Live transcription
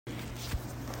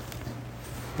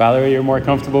Valerie, you're more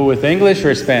comfortable with English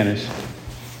or Spanish?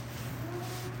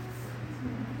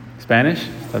 Spanish?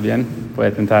 ¿Está bien? Voy a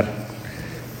intentar.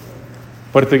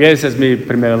 Portugués es mi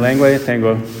primera lengua.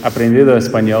 Tengo aprendido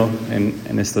español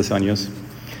en estos años.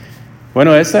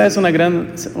 Bueno, esta es una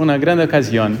gran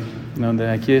ocasión, donde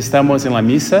aquí estamos en la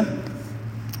misa,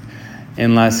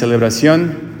 en la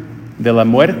celebración de la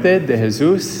muerte de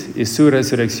Jesús y su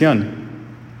resurrección.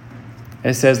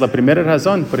 Esta es la primera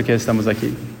razón por qué estamos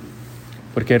aquí.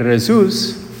 Porque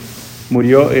Jesús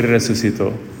murió y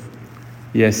resucitó,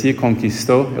 y así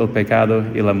conquistó el pecado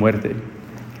y la muerte.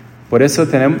 Por eso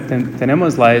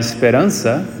tenemos la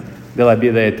esperanza de la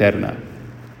vida eterna.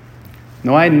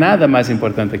 No hay nada más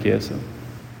importante que eso.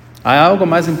 ¿Hay algo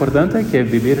más importante que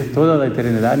vivir toda la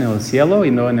eternidad en el cielo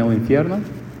y no en el infierno?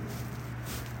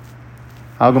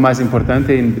 ¿Algo más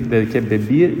importante que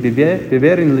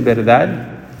vivir en libertad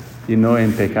y no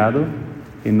en pecado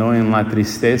y no en la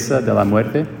tristeza de la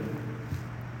muerte?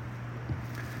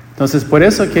 Entonces, por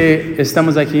eso que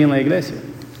estamos aquí en la iglesia.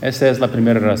 Esta es la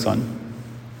primera razón.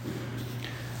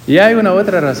 Y hay una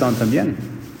otra razón también,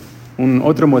 un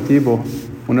otro motivo,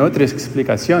 una otra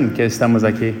explicación que estamos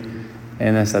aquí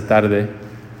en esta tarde,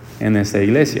 en esta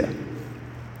iglesia.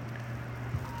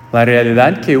 La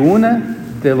realidad que una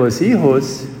de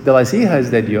las hijas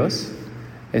de Dios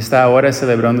está ahora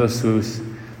celebrando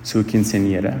su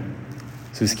quinceñera,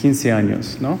 sus 15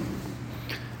 años, ¿no?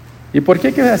 ¿Y por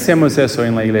qué que hacemos eso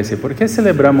en la iglesia? ¿Por qué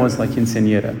celebramos la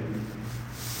quinceañera?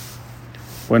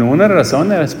 Bueno, una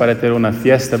razón es para tener una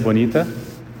fiesta bonita,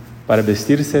 para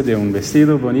vestirse de un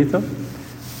vestido bonito,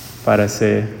 para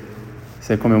se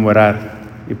conmemorar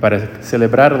y para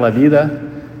celebrar la vida,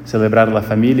 celebrar la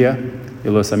familia y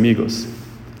los amigos.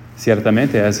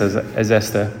 Ciertamente es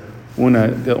esta uno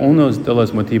de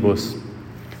los motivos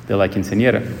de la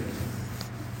quinceañera.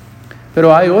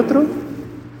 Pero hay otro.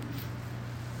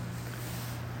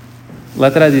 La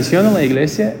tradición en la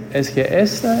iglesia es que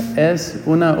esta es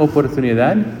una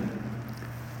oportunidad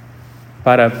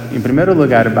para, en primer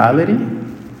lugar, Valerie,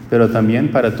 pero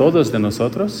también para todos de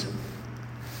nosotros,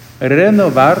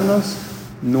 renovarnos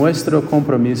nuestro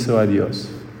compromiso a Dios.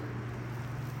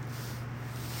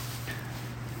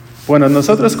 Bueno,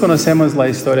 nosotros conocemos la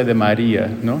historia de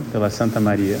María, ¿no? De la Santa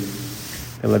María,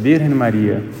 de la Virgen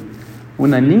María,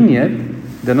 una niña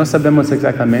de no sabemos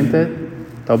exactamente,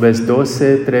 tal vez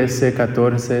 12, 13,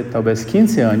 14, tal vez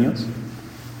 15 años,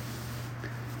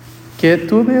 que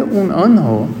tuve un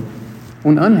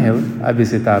ángel a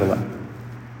visitarla.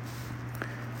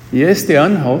 Y este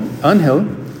ángel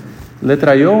le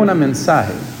trajo un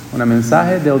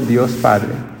mensaje del Dios Padre,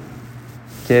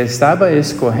 que estaba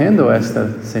escogiendo a esta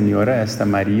señora, a esta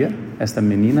María, a esta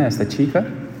menina, a esta chica,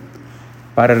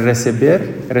 para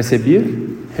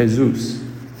recibir Jesús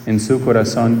en su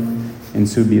corazón, en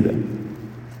su vida.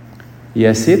 Y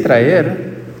así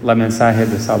traer la mensaje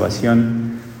de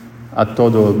salvación a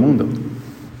todo el mundo.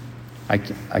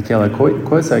 Aquella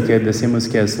cosa que decimos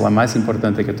que es la más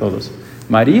importante que todos.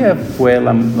 María fue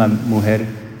la mujer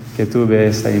que tuvo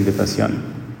esta invitación.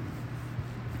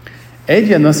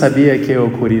 Ella no sabía qué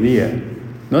ocurriría,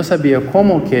 no sabía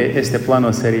cómo que este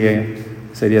plano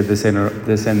sería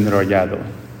desenrollado.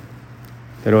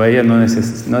 Pero ella no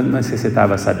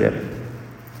necesitaba saber.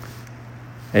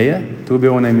 Ella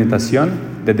tuvo una invitación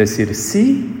de decir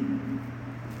sí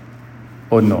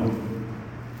o no.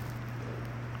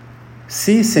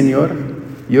 Sí, Señor,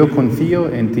 yo confío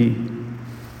en ti.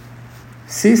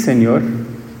 Sí, Señor,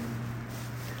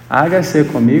 hágase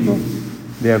conmigo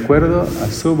de acuerdo a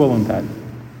su voluntad.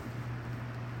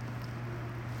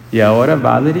 Y ahora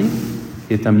Valerie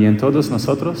y también todos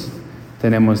nosotros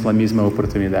tenemos la misma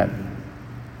oportunidad.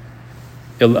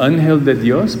 El ángel de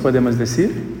Dios, podemos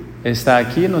decir, está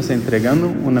aquí nos entregando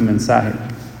un mensaje.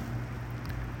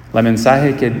 La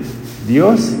mensaje que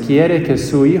Dios quiere que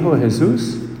su Hijo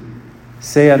Jesús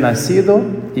sea nacido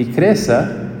y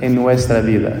crezca en nuestra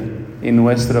vida, en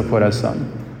nuestro corazón.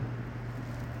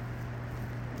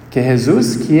 Que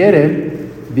Jesús quiere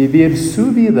vivir su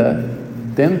vida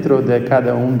dentro de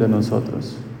cada uno de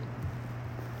nosotros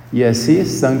y así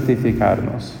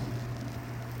santificarnos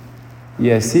y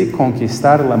así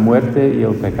conquistar la muerte y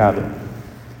el pecado,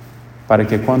 para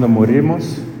que cuando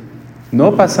morimos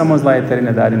no pasamos la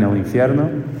eternidad en el infierno,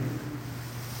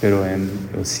 pero en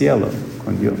el cielo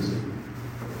con Dios.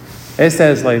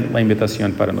 Esta es la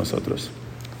invitación para nosotros.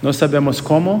 No sabemos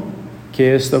cómo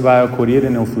que esto va a ocurrir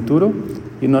en el futuro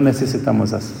y no necesitamos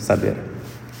saber.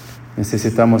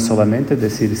 Necesitamos solamente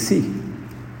decir sí.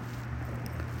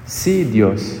 Sí,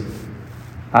 Dios,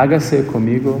 hágase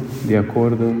conmigo de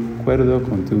acuerdo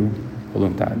con tu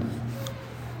voluntad.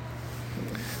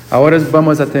 Ahora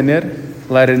vamos a tener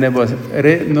la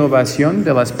renovación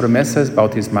de las promesas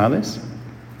bautismales.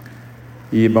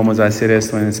 Y vamos a hacer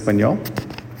esto en español.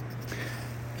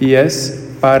 Y es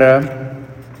para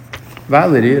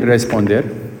Valerie responder.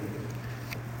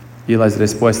 Y las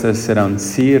respuestas serán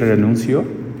sí renuncio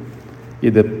y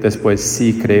después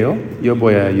sí creo. Yo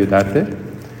voy a ayudarte.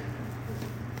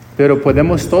 Pero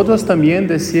podemos todos también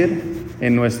decir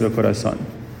en nuestro corazón.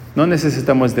 No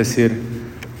necesitamos decir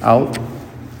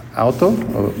alto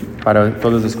para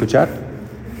todos escuchar,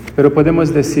 pero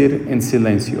podemos decir en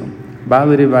silencio.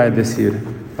 Valerie va a decir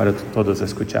para todos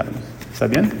escucharnos. ¿Está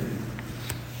bien?